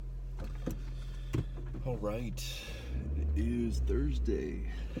All right, it is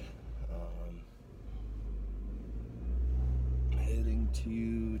Thursday. Heading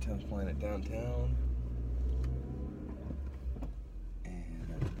to Thames Planet downtown,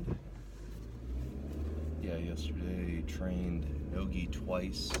 and yesterday trained Nogi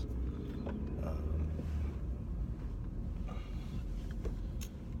twice.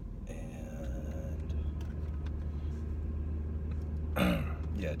 And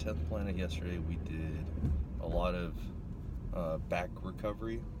 10th Planet yesterday we did a lot of back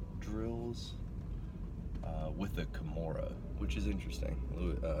recovery drills with a Kimura, which is interesting.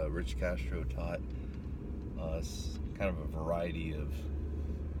 Rich Castro taught us kind of a variety of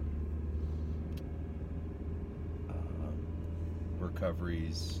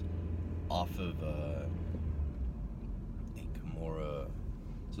recoveries off of a Kimura.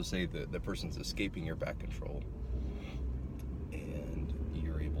 So say the person's escaping your back control and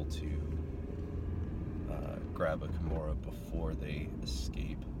you're able to grab a Kimura before they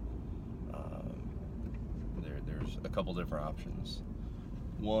escape. There's a couple different options.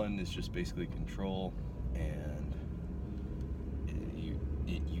 One is just basically control, and you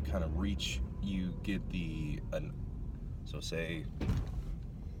kind of reach, you get so say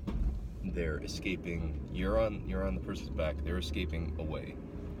they're escaping, you're on the person's back, they're escaping away.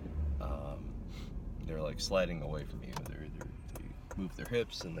 They're like sliding away from you. They move their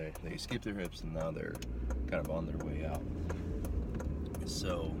hips and they escape their hips, and now they're kind of on their way out.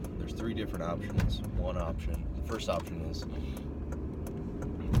 So there's three different options. The first option is,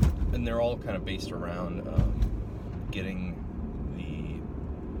 and they're all kind of based around getting the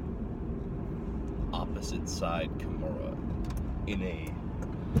opposite side Kimura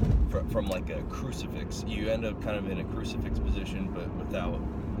from like a crucifix. You end up kind of in a crucifix position, but without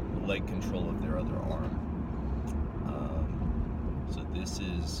leg control of their other arm. So this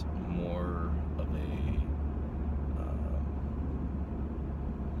is more of an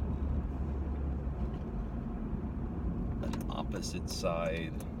opposite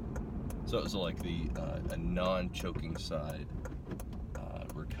side. So like a non-choking side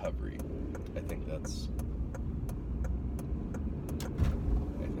recovery. I think that's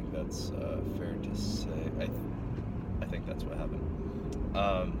fair to say. I think that's what happened.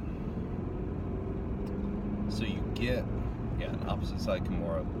 So you get an opposite side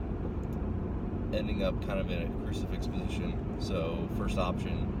Kimura, ending up kind of in a crucifix position. So first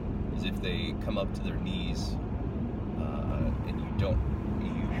option is if they come up to their knees, and you don't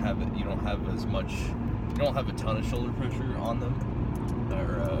have a ton of shoulder pressure on them,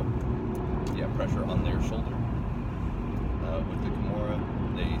 or pressure on their shoulder. With the Kimura,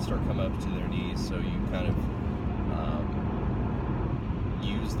 they start coming up to their knees, so you kind of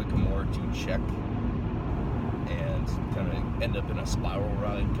use the Kimura to check and kind of end up in a spiral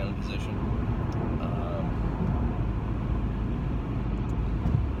ride kind of position.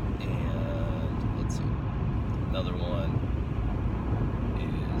 And let's see, another one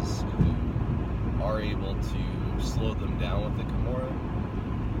is you are able to slow them down with the Kimura,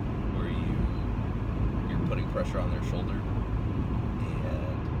 where you're putting pressure on their shoulder,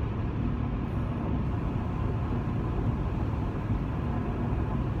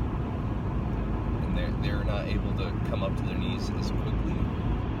 they're not able to come up to their knees as quickly,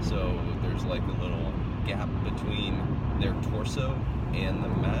 so there's like a little gap between their torso and the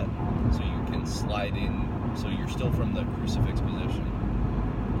mat, so you can slide in, so you're still from the crucifix position,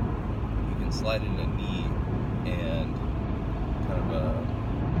 you can slide in a knee and kind of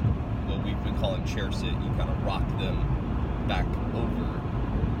what we've been calling chair sit. You kind of rock them back over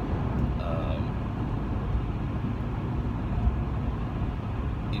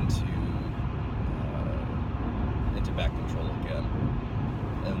into back control again.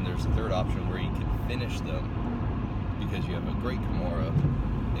 And there's a third option where you can finish them because you have a great Kimura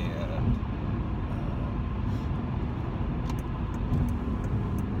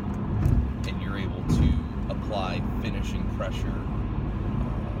and you're able to apply finishing pressure,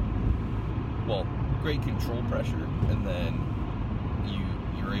 great control pressure, and then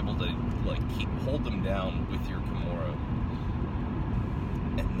you're able to hold them down with your Kimura,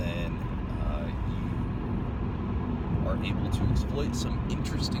 and then are able to exploit some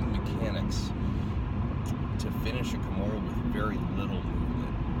interesting mechanics to finish a Kimura with very little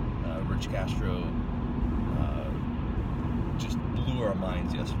movement. Rich Castro just blew our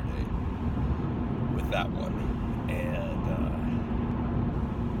minds yesterday with that one. And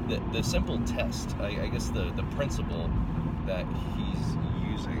the simple test, I guess the principle that he's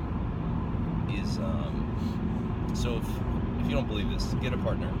using is, so if you don't believe this, get a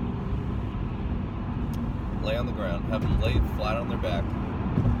partner. Lay on the ground, have them lay flat on their back,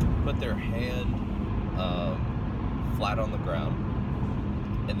 put their hand flat on the ground,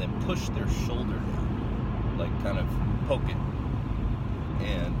 and then push their shoulder down, like kind of poke it,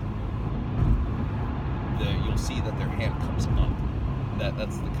 and you'll see that their hand comes up.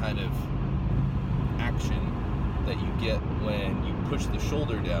 That's the kind of action that you get when you push the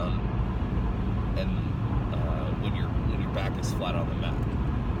shoulder down, and when your back is flat on the mat.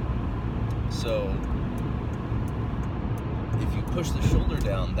 So if you push the shoulder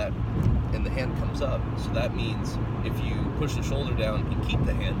down, and the hand comes up, so that means if you push the shoulder down and keep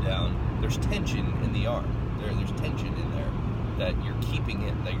the hand down, there's tension in the arm. There's tension in there that you're keeping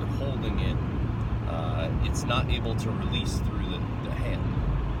it, that you're holding it. It's not able to release through the hand.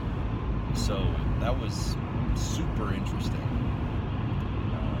 So that was super interesting.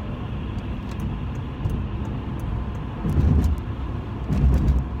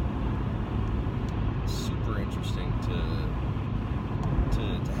 Super interesting to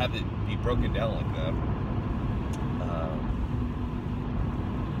have it be broken down like that.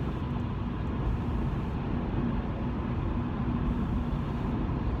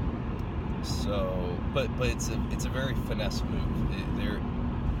 So, but it's a very finesse move.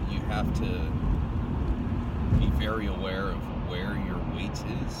 You have to be very aware of where your weight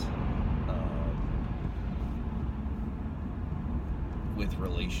is with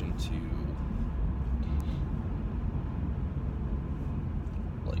relation to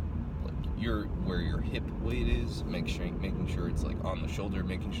where your hip weight is, making sure it's like on the shoulder,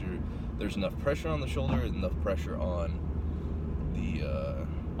 making sure there's enough pressure on the shoulder and enough pressure on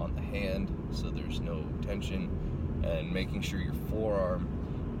the hand, so there's no tension, and making sure your forearm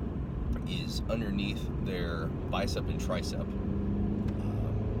is underneath their bicep and tricep,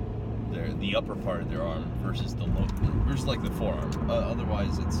 the upper part of their arm versus like the forearm.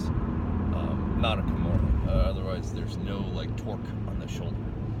 Otherwise, it's not a Kimura. Otherwise, there's no like torque on the shoulder.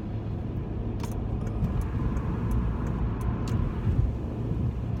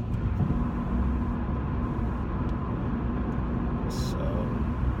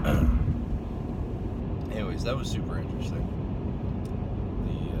 Anyways, that was super interesting.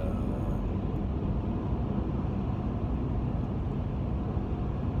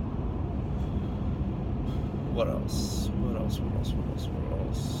 What else?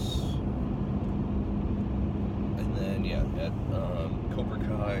 And then, yeah, at Cobra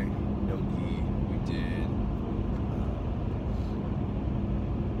Kai, Nogi, we did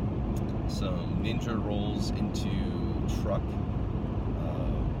some ninja rolls into truck.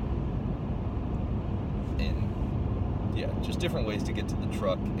 And yeah, just different ways to get to the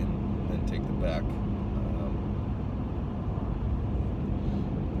truck and then take the back.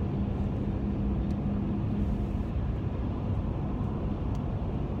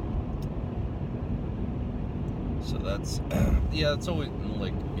 So that's yeah, it's always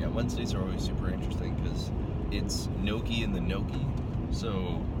like, yeah, Wednesdays are always super interesting because it's Nogi and the Nogi. So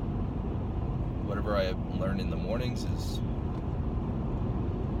whatever I learn in the mornings is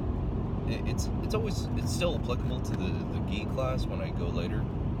it's still applicable to the gi class when I go later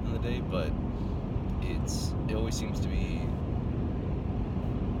in the day, but it always seems to be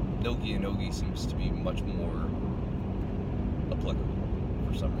Nogi and Nogi seems to be much more applicable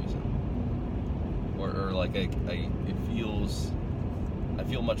for some reason, or like I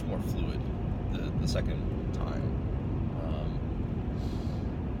feel much more fluid the second time.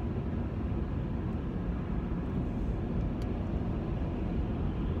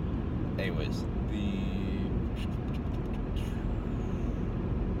 Anyways,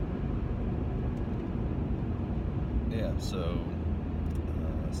 so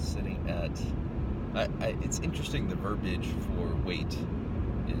sitting at, it's interesting, the verbiage for weight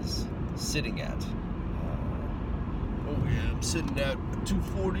is sitting at. I'm sitting at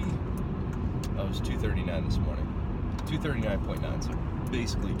 240. I was 239 this morning. 239.9, so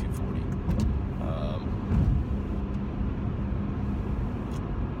basically 240.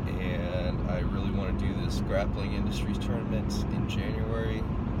 And I really want to do this Grappling Industries tournament in January.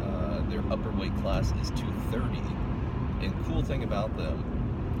 Their upper weight class is 230. And the cool thing about them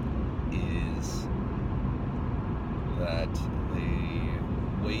is that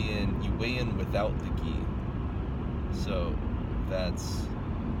you weigh in without the gi. So that's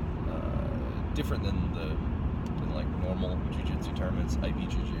different than like normal jiu-jitsu tournaments,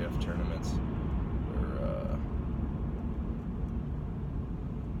 IBJJF tournaments, where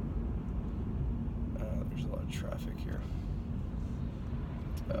there's a lot of traffic here.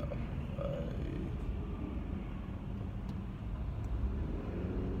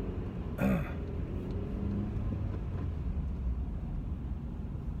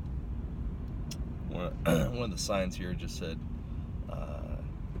 One of the signs here just said,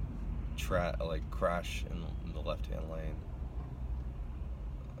 crash in the left-hand lane.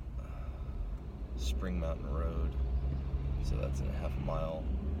 Spring Mountain Road, so that's in a half a mile.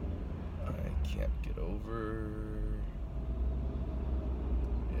 I can't get over.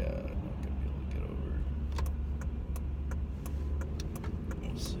 Yeah, I'm not gonna be able to get over.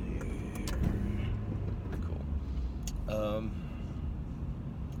 We'll see here. Cool.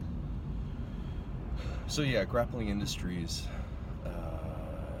 So yeah, Grappling Industries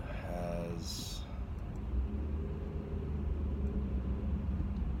has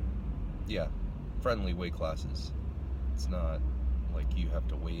friendly weight classes. It's not like you have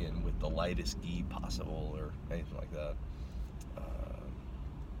to weigh in with the lightest gi possible or anything like that.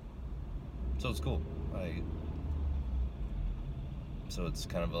 So it's cool. So it's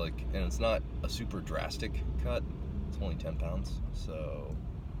kind of like, and it's not a super drastic cut. It's only 10 pounds, so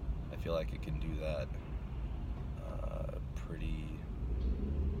I feel like it can do that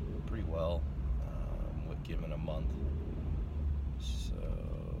pretty well with given a month. So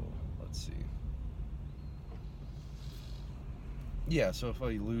let's see. Yeah, so if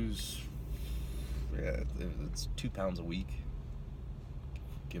I lose, it's 2 pounds a week,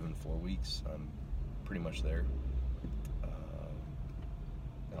 given 4 weeks, I'm pretty much there.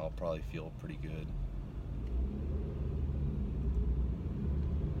 I'll probably feel pretty good.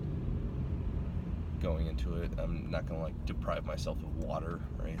 Going into it, I'm not gonna like deprive myself of water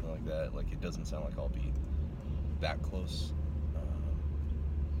or anything like that. Like, it doesn't sound like I'll be that close.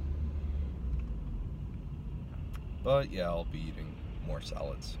 But yeah, I'll be eating more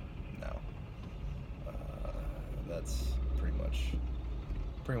salads now. That's pretty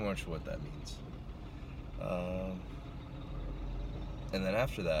much what that means. And then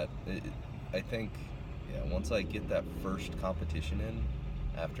after that, I think, once I get that first competition in,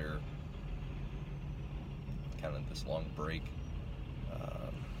 after kind of this long break,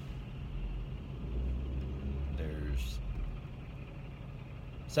 there's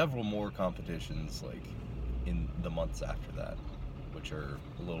several more competitions like in the months after that, which are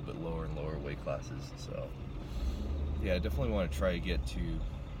a little bit lower and lower weight classes. So yeah, I definitely want to try to get to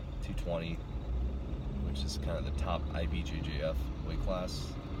 220, which is kind of the top IBJJF weight class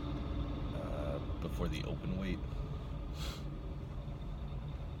before the open weight.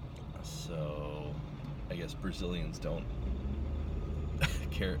 So I guess Brazilians don't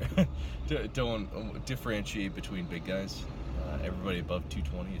care, don't differentiate between big guys. Everybody above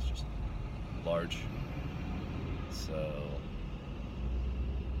 220 is just large. So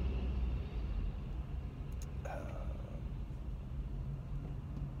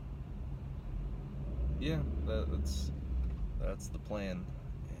yeah, that's the plan.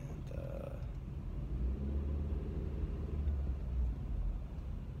 And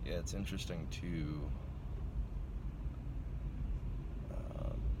yeah, it's interesting to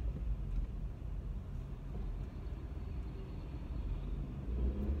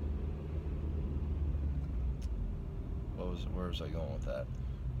where was I going with that?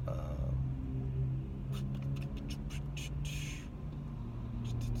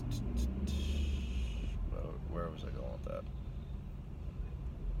 Where was I going with that?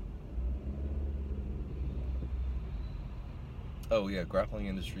 Oh yeah, Grappling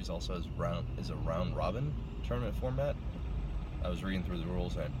Industries also is a round robin tournament format. I was reading through the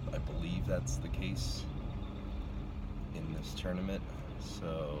rules, and I believe that's the case in this tournament.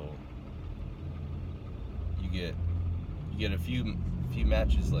 So you get a few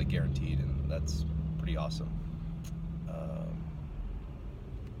matches like guaranteed, and that's pretty awesome.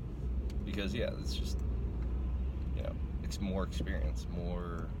 Because it's just it's more experience,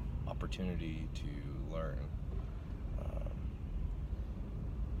 more opportunity to learn.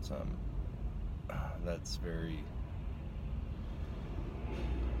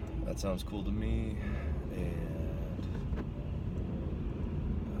 That sounds cool to me, and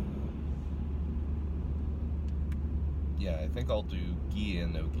I think I'll do gi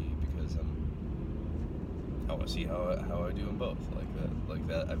and no gi because I want to see how I do in both. Like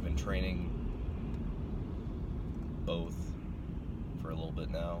that. I've been training both for a little bit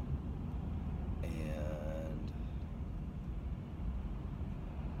now, and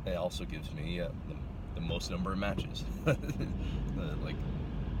it also gives me the most number of matches. Like,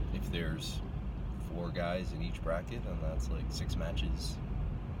 if there's 4 guys in each bracket, then that's like 6 matches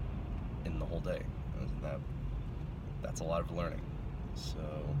in the whole day. That's a lot of learning. So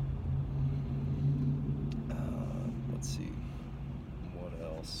let's see, what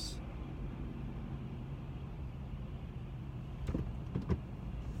else?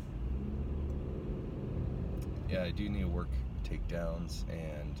 Yeah, I do need to work takedowns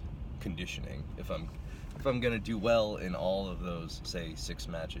and conditioning if I'm if I'm gonna do well in all of those, say 6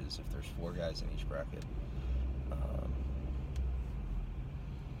 matches, if there's 4 guys in each bracket.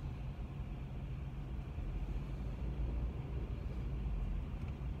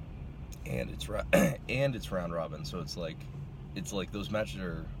 And it's round robin, so it's like those matches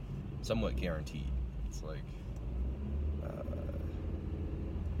are somewhat guaranteed. It's like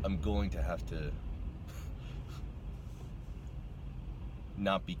I'm going to have to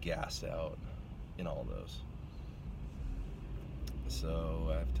not be gassed out in all those. So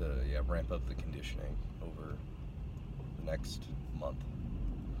I have to ramp up the conditioning over the next month.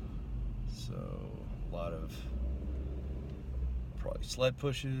 So a lot of probably sled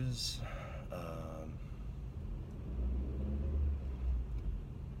pushes,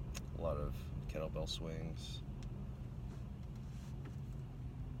 a lot of kettlebell swings,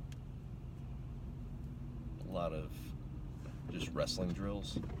 a lot of just wrestling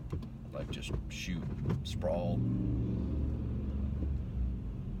drills, like just shoot, sprawl,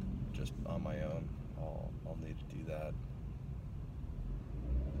 just on my own. I'll need to do that.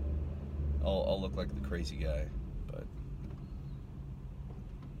 I'll look like the crazy guy, but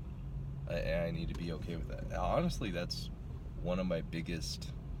I need to be okay with that. Honestly, that's one of my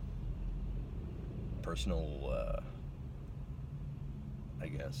biggest personal, I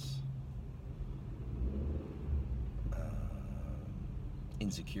guess,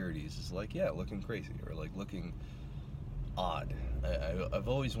 insecurities is like, looking crazy or like looking odd. I've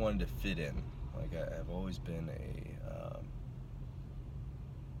always wanted to fit in. Like I've always been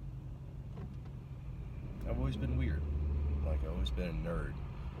I've always been weird. Like I've always been a nerd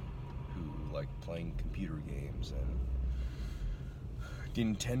who liked playing computer games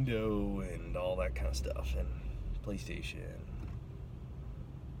and Nintendo and all that kind of stuff, and PlayStation,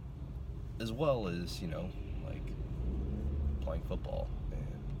 as well as, like playing football and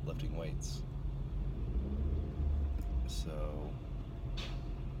lifting weights. So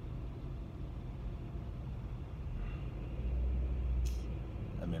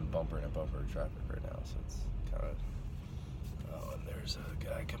I'm in bumper traffic right now, so it's kind of... Oh, and there's a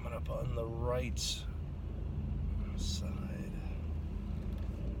guy coming up on the right side.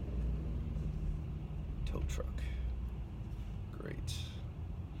 Tow truck. Great.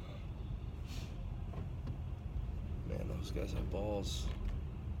 Man, those guys have balls.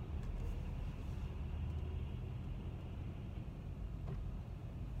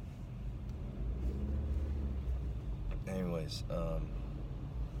 Anyways,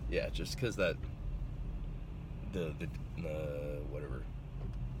 just because that the whatever,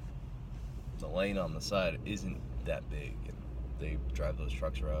 the lane on the side isn't that big, and they drive those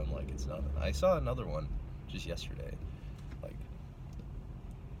trucks around like it's nothing. I saw another one just yesterday, like,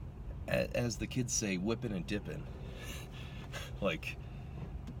 as the kids say, whipping and dipping. Like,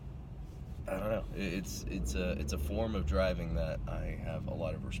 I don't know. It's a form of driving that I have a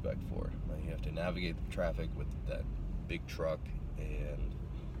lot of respect for. Like, you have to navigate the traffic with that big truck and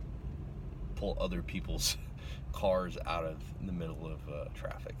pull other people's cars out of the middle of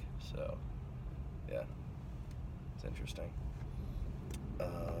traffic. So, yeah, it's interesting.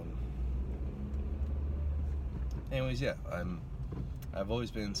 Anyways, I've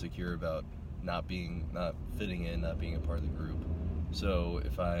always been insecure about not fitting in, not being a part of the group. So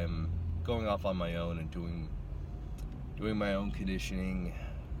if I'm going off on my own and doing my own conditioning,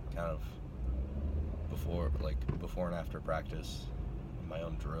 kind of before and after practice, my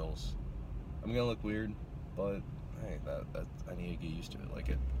own drills, I'm gonna look weird, but hey, that I need to get used to it. Like,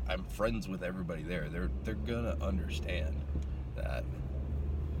 I'm friends with everybody there. They're gonna understand that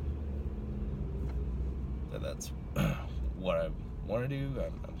that's what I want to do.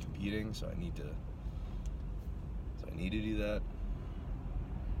 I'm competing, so I need to do that.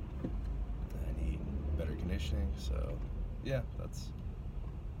 I need better conditioning, so yeah,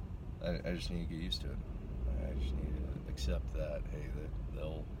 I just need to get used to it. I just need to accept that, hey, that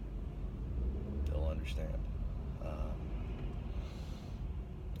they'll understand.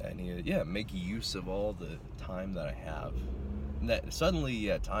 I need to make use of all the time that I have. And that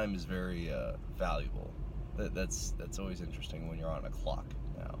suddenly, time is very valuable. That's always interesting when you're on a clock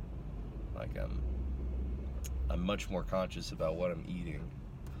now. Like, I'm much more conscious about what I'm eating,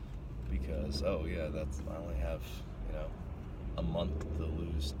 because I only have a month to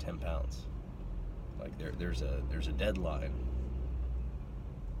lose 10 pounds. Like, there's a deadline.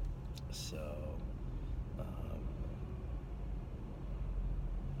 So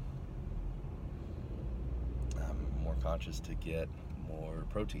I'm more conscious to get more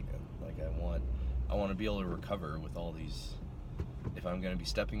protein in. Like, I want to be able to recover with all these. If I'm going to be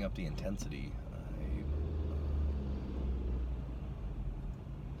stepping up the intensity,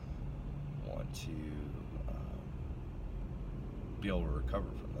 I want to be able to recover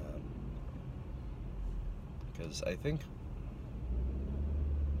from that. Because I think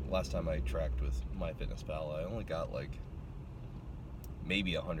last time I tracked with MyFitnessPal, I only got like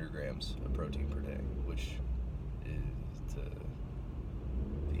maybe 100 grams of protein per day, which is to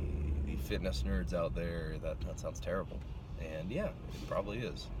the fitness nerds out there, that sounds terrible. And yeah, it probably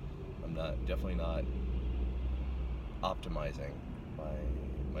is. I'm definitely not optimizing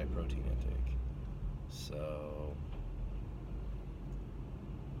my protein intake. So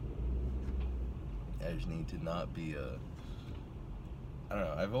I just need to not be I don't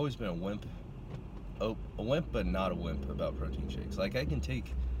know, I've always been a wimp, but not a wimp about protein shakes. Like I can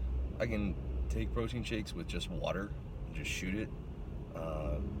take protein shakes with just water and just shoot it,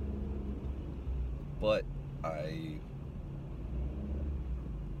 but I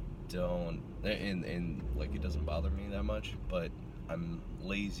don't, and like it doesn't bother me that much, but I'm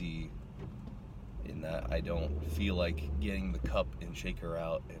lazy in that I don't feel like getting the cup and shaker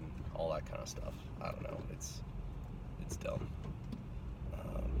out and all that kind of stuff. I don't know, it's dumb.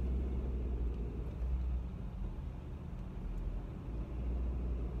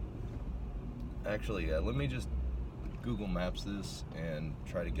 Actually, let me just Google Maps this and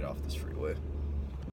try to get off this freeway.